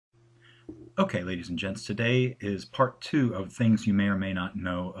Okay, ladies and gents, today is part 2 of things you may or may not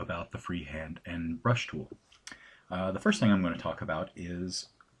know about the freehand and brush tool. The first thing I'm going to talk about is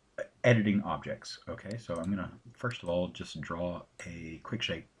editing objects. Okay, so I'm going to first of all just draw a quick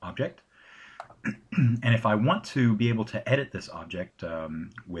shape object. And if I want to be able to edit this object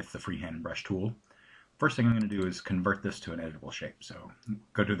with the freehand and brush tool, first thing I'm going to do is convert this to an editable shape. So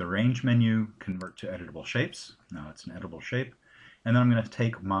go to the range menu, convert to editable shapes. Now it's an editable shape. And then I'm going to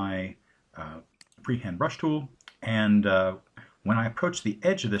take my freehand brush tool, and when I approach the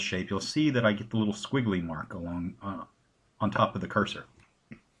edge of this shape, you'll see that I get the little squiggly mark along on top of the cursor.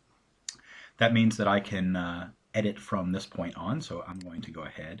 That means that I can edit from this point on, so I'm going to go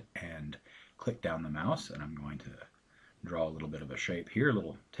ahead and click down the mouse, and I'm going to draw a little bit of a shape here,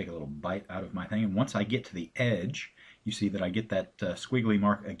 take a little bite out of my thing, and once I get to the edge, you see that I get that squiggly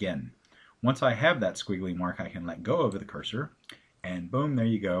mark again. Once I have that squiggly mark, I can let go of the cursor, and boom, there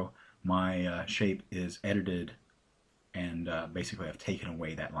you go. My shape is edited, and basically I've taken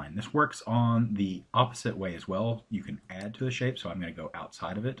away that line. This works on the opposite way as well. You can add to the shape, so I'm going to go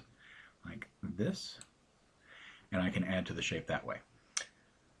outside of it like this, and I can add to the shape that way.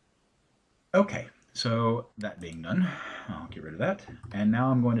 Okay, so that being done, I'll get rid of that, and now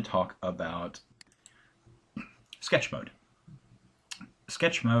I'm going to talk about sketch mode.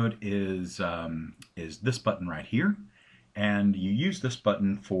 Sketch mode is this button right here. And you use this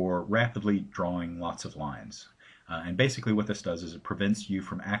button for rapidly drawing lots of lines. And basically what this does is it prevents you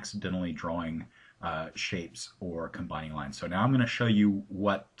from accidentally drawing shapes or combining lines. So now I'm going to show you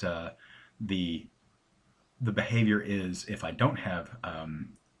what the behavior is if I don't have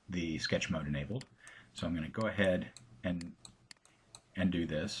the sketch mode enabled. So I'm going to go ahead and do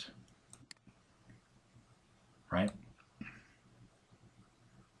this, right?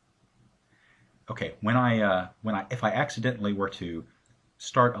 Okay, if I accidentally were to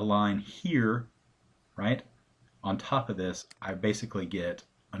start a line here, right, on top of this, I basically get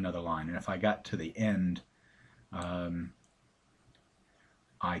another line. And if I got to the end, I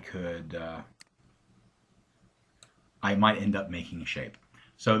might end up making a shape.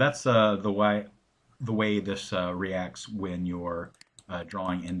 So that's the way this reacts when you're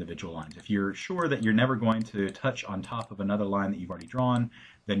drawing individual lines. If you're sure that you're never going to touch on top of another line that you've already drawn,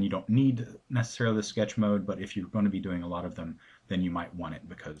 then you don't need necessarily the sketch mode, but if you're going to be doing a lot of them, then you might want it,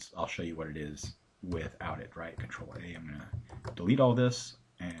 because I'll show you what it is without it, right? Control A, I'm going to delete all this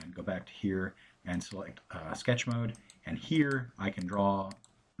and go back to here and select sketch mode, and here I can draw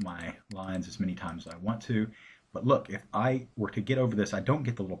my lines as many times as I want to. But look, if I were to get over this, I don't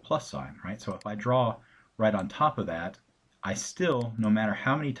get the little plus sign, right? So if I draw right on top of that, I still, no matter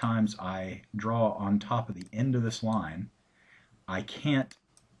how many times I draw on top of the end of this line, I can't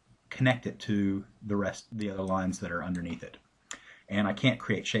connect it to the other lines that are underneath it. And I can't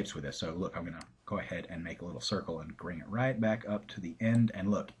create shapes with this. So look, I'm going to go ahead and make a little circle and bring it right back up to the end. And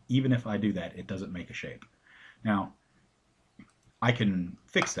look, even if I do that, it doesn't make a shape. Now, I can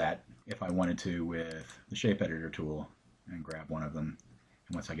fix that if I wanted to with the shape editor tool and grab one of them.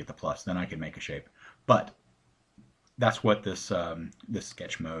 And once I get the plus, then I can make a shape. But that's what this this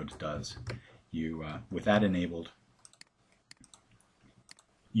sketch mode does. With that enabled,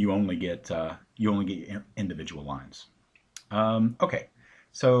 you only get individual lines. Okay,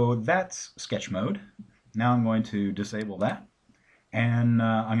 so that's sketch mode. Now I'm going to disable that, and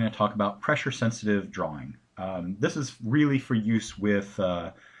I'm going to talk about pressure-sensitive drawing. This is really for use with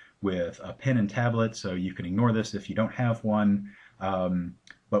a pen and tablet, so you can ignore this if you don't have one.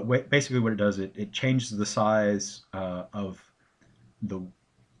 But basically what it does, it changes the size of the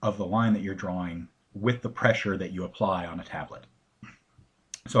line that you're drawing with the pressure that you apply on a tablet.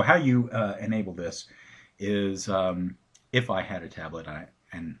 So how you enable this is, if I had a tablet,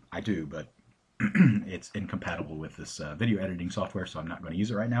 and I do, but it's incompatible with this video editing software, so I'm not going to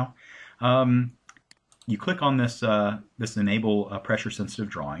use it right now. You click on this enable pressure-sensitive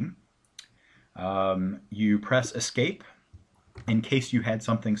drawing. You press escape in case you had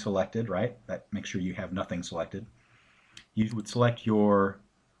something selected, right? That makes sure you have nothing selected. You would select your,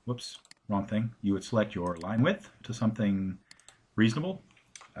 whoops, wrong thing. You would select your line width to something reasonable.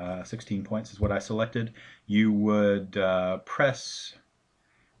 16 points is what I selected. You would press,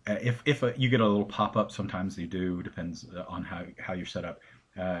 if you get a little pop-up, sometimes you do, depends on how you're set up.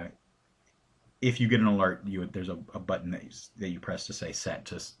 If you get an alert, there's a button that you press to say set,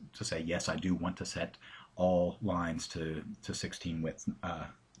 to say yes, I do want to set all lines to 16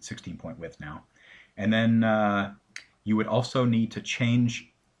 point width now. And then you would also need to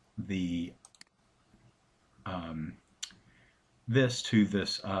change the this to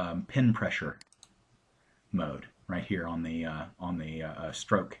this pin pressure mode right here on the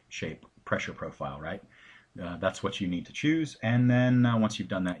stroke shape pressure profile, right? That's what you need to choose, and then once you've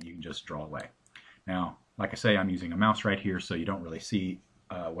done that, you can just draw away. Now, like I say, I'm using a mouse right here, so you don't really see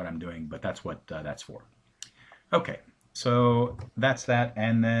what I'm doing, but that's what that's for. Okay, so that's that,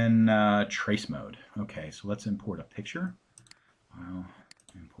 and then trace mode. Okay, so let's import a picture. I'll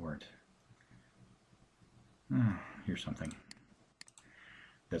import. Here's something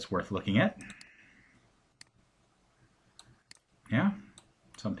that's worth looking at. Yeah,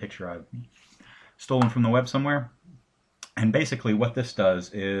 some picture I've stolen from the web somewhere. And basically what this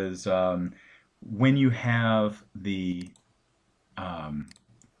does is when you have the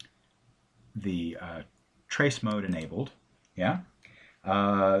trace mode enabled, yeah,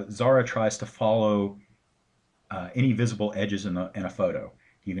 Xara tries to follow any visible edges in a photo.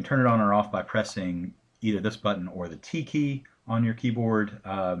 You can turn it on or off by pressing either this button or the T key on your keyboard.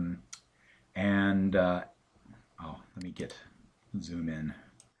 Oh, let me zoom in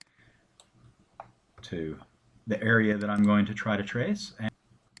to the area that I'm going to try to trace.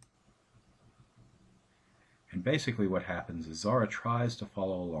 And basically what happens is Xara tries to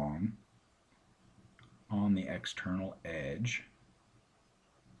follow along on the external edge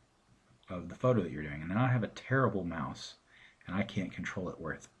of the photo that you're doing. And then I have a terrible mouse and I can't control it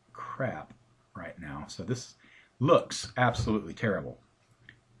worth crap right now. So this looks absolutely terrible.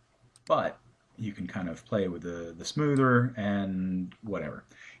 But you can kind of play with the smoother and whatever.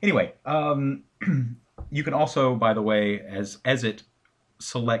 Anyway, you can also, by the way, as it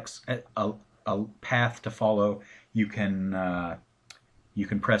selects a path to follow, you can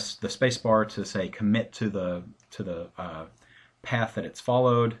press the space bar to say commit to the path that it's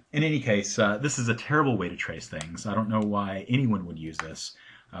followed. In any case, this is a terrible way to trace things. I don't know why anyone would use this,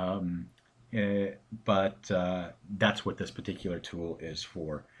 but that's what this particular tool is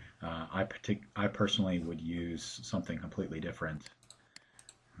for. I personally would use something completely different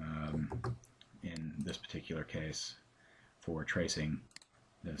in this particular case for tracing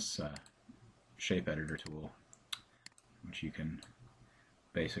this shape editor tool, which you can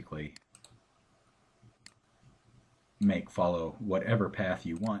basically make follow whatever path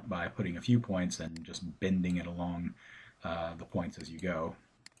you want by putting a few points and just bending it along the points as you go.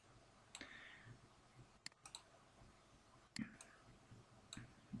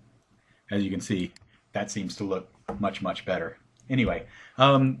 As you can see, that seems to look much, much better. Anyway,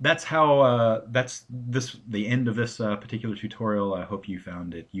 that's the end of this particular tutorial. I hope you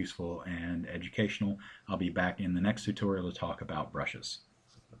found it useful and educational. I'll be back in the next tutorial to talk about brushes.